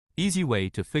Easy way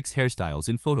to fix hairstyles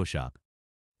in Photoshop.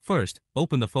 First,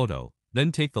 open the photo,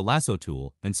 then take the lasso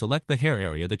tool and select the hair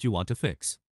area that you want to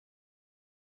fix.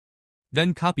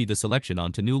 Then copy the selection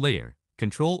onto new layer,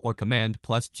 Ctrl or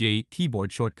Command+J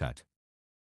keyboard shortcut.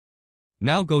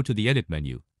 Now go to the Edit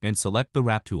menu and select the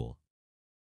Wrap tool.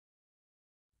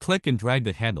 Click and drag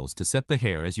the handles to set the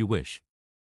hair as you wish.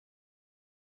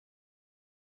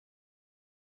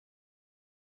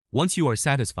 Once you are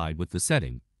satisfied with the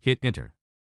setting, hit Enter.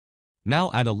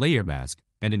 Now add a layer mask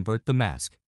and invert the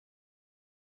mask.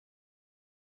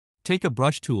 Take a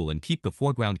brush tool and keep the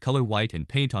foreground color white and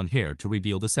paint on hair to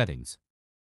reveal the settings.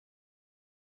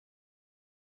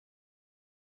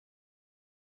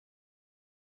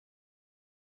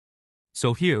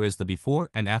 So here is the before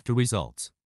and after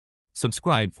results.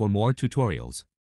 Subscribe for more tutorials.